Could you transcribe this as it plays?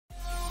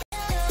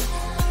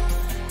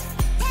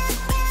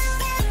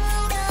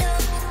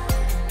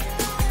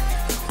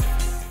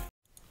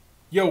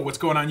Yo, what's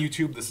going on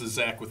YouTube? This is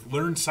Zach with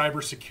Learn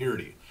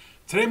Cybersecurity.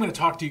 Today I'm going to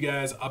talk to you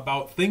guys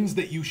about things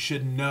that you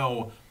should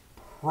know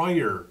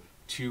prior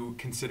to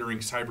considering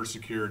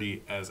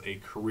cybersecurity as a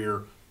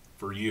career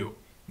for you.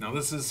 Now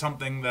this is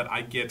something that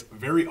I get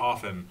very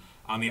often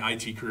on the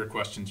IT Career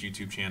Questions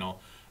YouTube channel.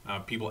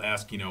 People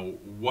ask,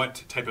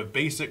 what type of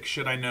basics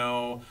should I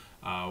know?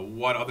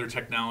 What other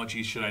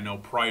technologies should I know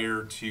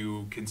prior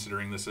to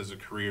considering this as a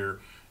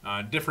career?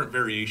 Different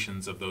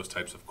variations of those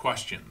types of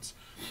questions.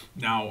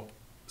 Now,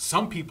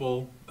 some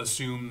people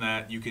assume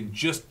that you can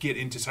just get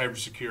into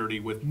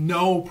cybersecurity with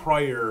no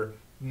prior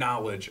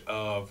knowledge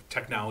of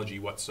technology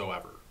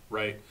whatsoever,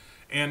 right?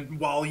 And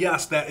while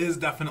yes, that is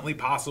definitely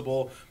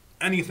possible,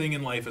 anything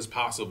in life is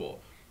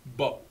possible.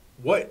 But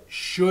what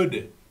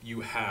should you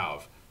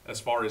have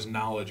as far as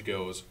knowledge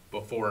goes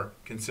before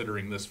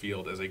considering this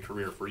field as a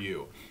career for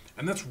you?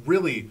 And that's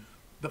really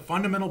the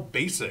fundamental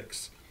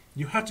basics.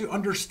 You have to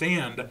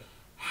understand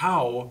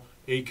how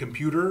a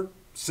computer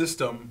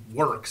system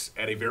works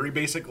at a very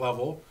basic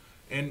level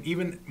and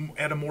even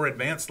at a more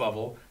advanced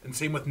level, and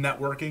same with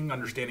networking,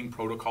 understanding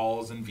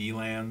protocols and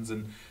VLANs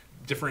and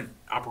different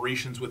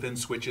operations within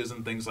switches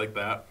and things like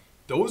that.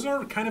 Those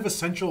are kind of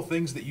essential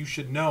things that you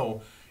should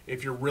know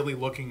if you're really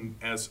looking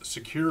as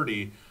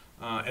security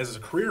as a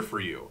career for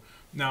you.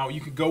 Now you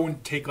could go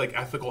and take like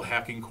ethical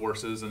hacking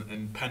courses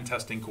and pen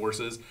testing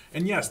courses,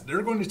 and yes,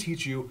 they're going to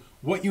teach you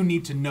what you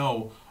need to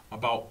know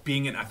about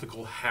being an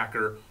ethical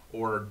hacker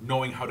or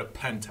knowing how to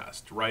pen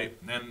test, right?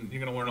 And you're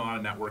going to learn a lot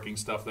of networking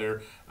stuff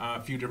there, a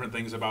few different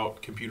things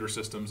about computer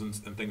systems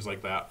and things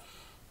like that.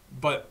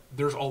 But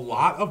there's a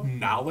lot of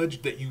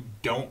knowledge that you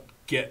don't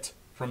get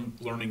from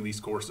learning these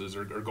courses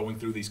or going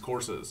through these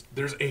courses.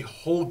 There's a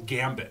whole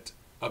gambit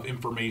of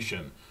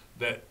information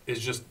that is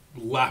just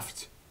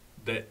left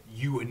that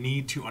you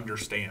need to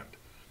understand.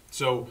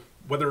 So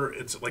whether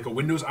it's like a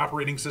Windows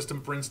operating system,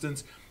 for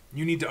instance,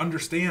 you need to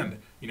understand,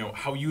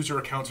 how user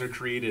accounts are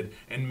created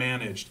and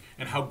managed,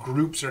 and how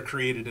groups are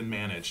created and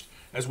managed,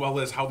 as well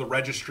as how the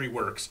registry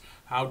works,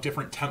 how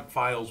different temp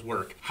files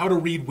work, how to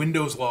read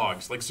Windows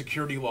logs, like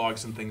security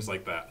logs and things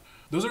like that.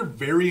 Those are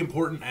very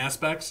important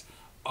aspects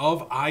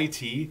of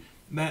IT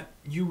that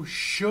you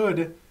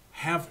should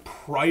have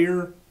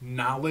prior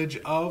knowledge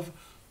of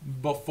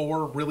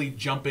before really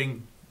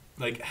jumping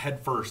like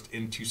headfirst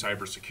into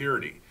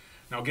cybersecurity.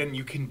 Now again,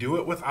 you can do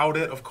it without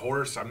it, of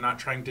course. I'm not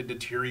trying to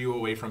deter you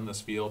away from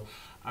this field.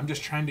 I'm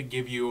just trying to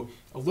give you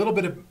a little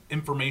bit of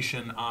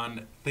information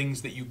on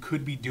things that you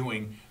could be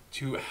doing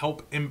to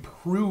help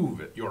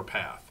improve your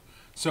path.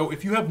 So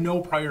if you have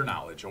no prior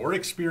knowledge or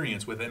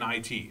experience within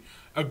IT,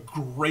 a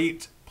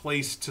great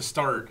place to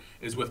start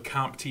is with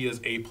CompTIA's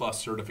A+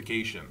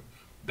 certification.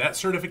 That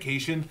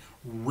certification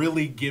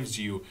really gives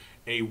you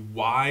a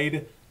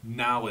wide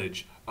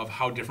knowledge of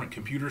how different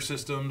computer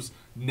systems,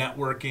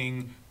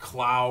 networking,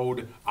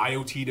 cloud,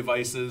 IoT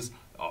devices,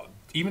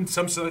 even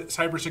some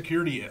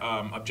cybersecurity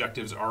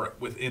objectives are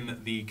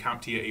within the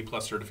CompTIA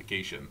A+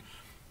 certification.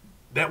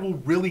 That will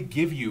really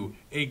give you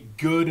a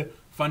good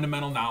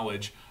fundamental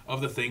knowledge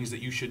of the things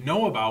that you should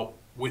know about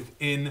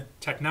within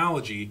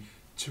technology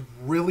to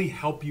really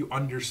help you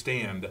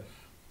understand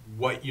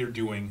what you're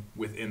doing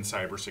within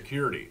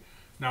cybersecurity.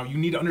 Now, you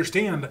need to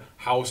understand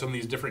how some of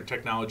these different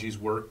technologies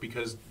work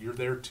because you're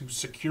there to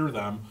secure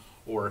them,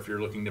 or if you're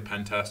looking to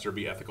pen test or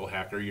be ethical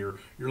hacker, you're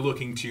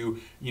looking to,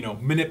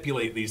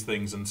 manipulate these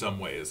things in some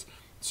ways.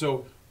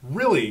 So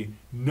really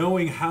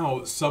knowing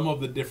how some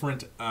of the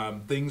different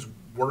things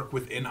work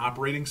within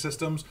operating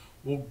systems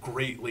will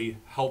greatly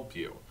help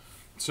you.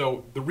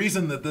 So the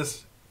reason that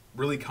this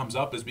really comes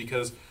up is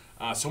because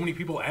so many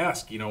people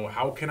ask,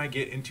 how can I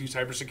get into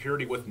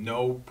cybersecurity with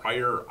no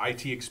prior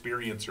IT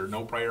experience or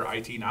no prior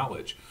IT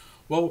knowledge?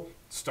 Well,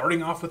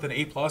 starting off with an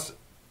A+,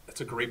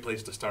 that's a great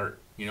place to start.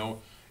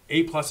 A+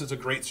 is a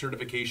great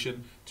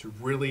certification to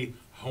really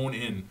hone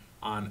in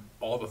on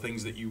all the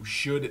things that you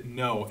should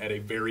know at a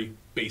very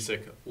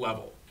basic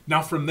level.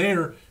 Now from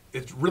there,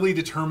 it's really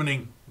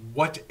determining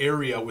what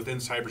area within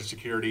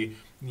cybersecurity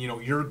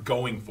you're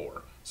going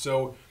for.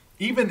 So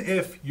even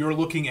if you're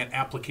looking at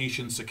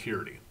application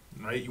security,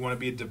 right? You want to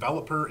be a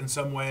developer in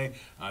some way,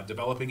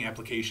 developing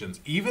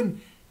applications.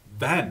 Even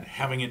then,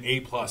 having an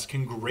A+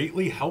 can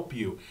greatly help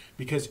you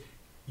because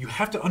you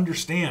have to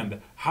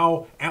understand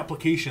how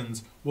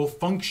applications will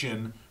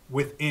function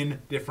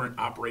within different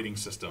operating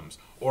systems,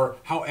 or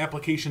how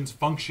applications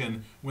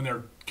function when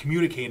they're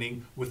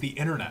communicating with the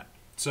internet.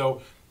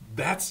 So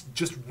that's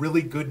just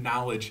really good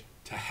knowledge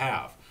to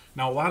have.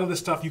 Now, a lot of this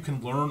stuff you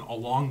can learn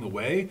along the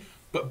way,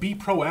 but be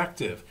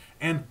proactive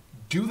and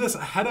do this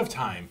ahead of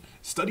time.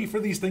 Study for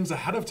these things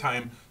ahead of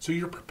time so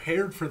you're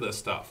prepared for this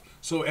stuff.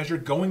 So as you're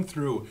going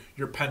through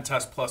your Pen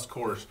Test Plus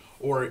course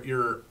or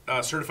your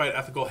Certified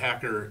Ethical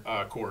Hacker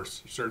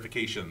course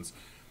certifications,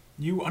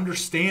 you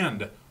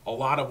understand a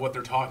lot of what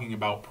they're talking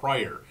about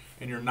prior,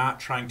 and you're not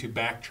trying to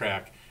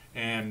backtrack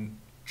and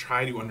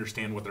try to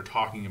understand what they're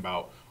talking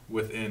about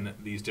within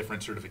these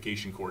different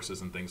certification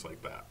courses and things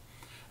like that.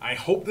 I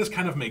hope this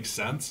kind of makes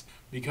sense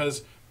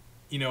because,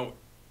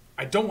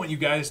 I don't want you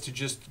guys to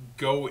just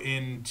go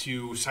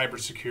into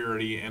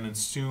cybersecurity and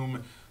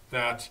assume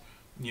that,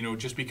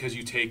 just because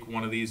you take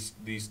one of these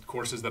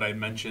courses that I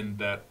mentioned,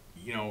 that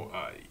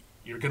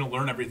you're going to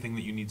learn everything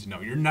that you need to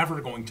know. You're never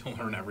going to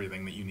learn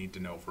everything that you need to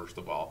know. First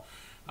of all,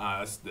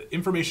 the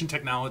information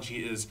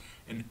technology is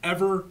an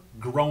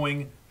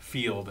ever-growing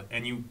field,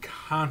 and you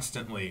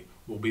constantly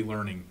will be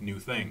learning new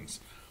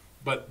things.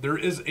 But there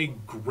is a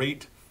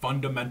great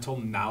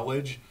fundamental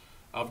knowledge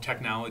of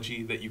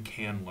technology that you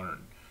can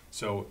learn.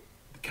 So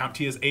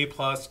CompTIA's A+,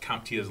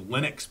 CompTIA's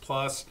Linux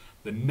Plus,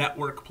 the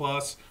Network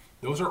Plus,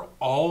 those are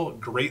all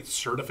great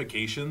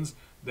certifications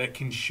that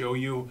can show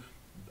you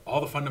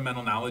all the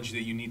fundamental knowledge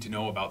that you need to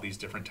know about these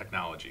different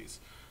technologies.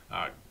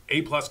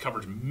 A+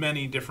 covers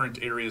many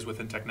different areas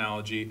within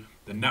technology.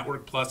 The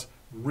Network Plus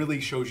really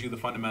shows you the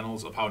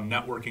fundamentals of how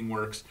networking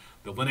works.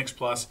 The Linux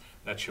Plus,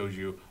 that shows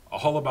you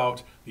all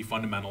about the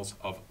fundamentals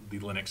of the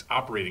Linux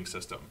operating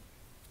system.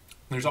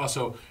 There's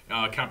also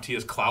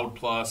CompTIA's Cloud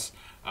Plus,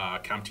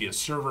 CompTIA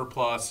Server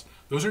Plus.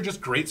 Those are just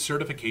great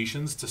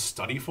certifications to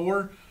study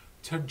for,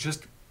 to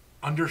just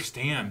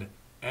understand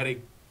at a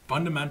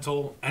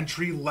fundamental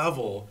entry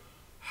level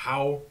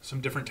how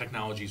some different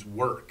technologies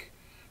work.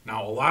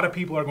 Now, a lot of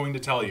people are going to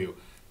tell you,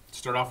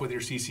 start off with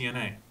your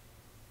CCNA.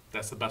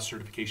 That's the best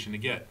certification to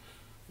get.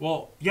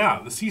 Well,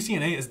 yeah, the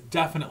CCNA is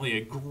definitely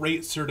a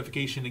great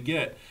certification to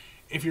get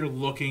if you're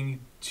looking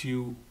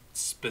to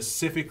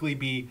specifically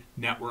be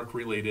network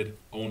related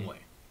only.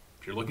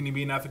 If you're looking to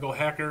be an ethical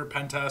hacker,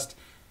 pen test,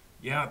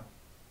 yeah,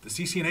 the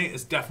CCNA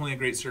is definitely a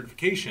great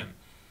certification.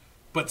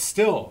 But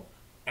still,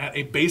 at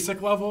a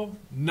basic level,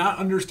 not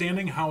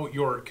understanding how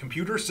your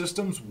computer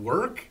systems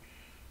work,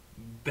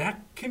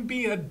 that can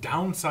be a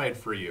downside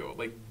for you.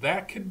 Like,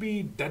 that could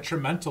be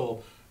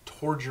detrimental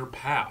towards your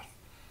path.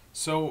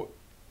 So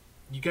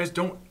you guys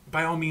don't,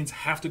 by all means,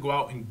 have to go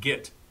out and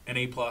get an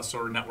A+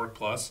 or a Network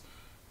Plus,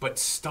 but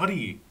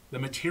study the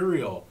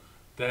material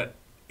that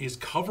is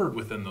covered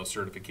within those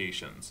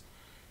certifications.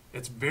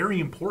 It's very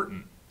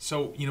important.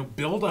 So,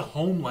 build a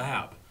home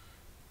lab,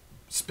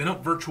 spin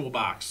up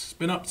VirtualBox,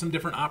 spin up some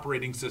different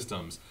operating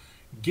systems,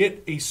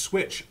 get a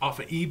switch off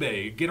of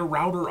eBay, get a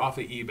router off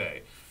of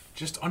eBay.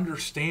 Just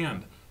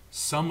understand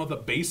some of the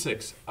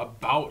basics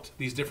about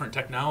these different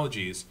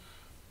technologies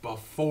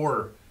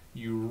before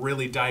you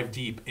really dive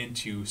deep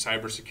into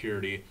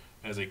cybersecurity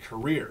as a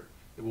career.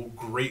 It will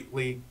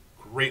greatly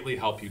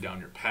help you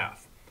down your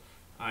path.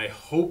 I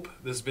hope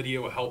this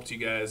video helped you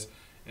guys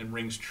and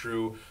rings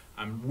true.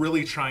 I'm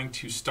really trying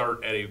to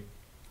start at a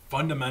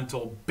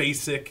fundamental,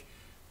 basic,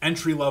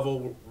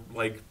 entry-level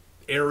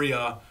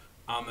area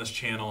on this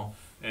channel,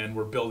 and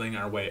we're building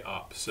our way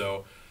up.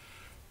 So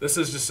this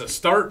is just a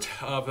start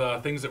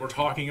of things that we're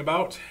talking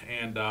about,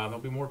 and there'll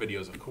be more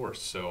videos, of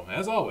course. So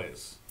as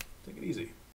always, take it easy.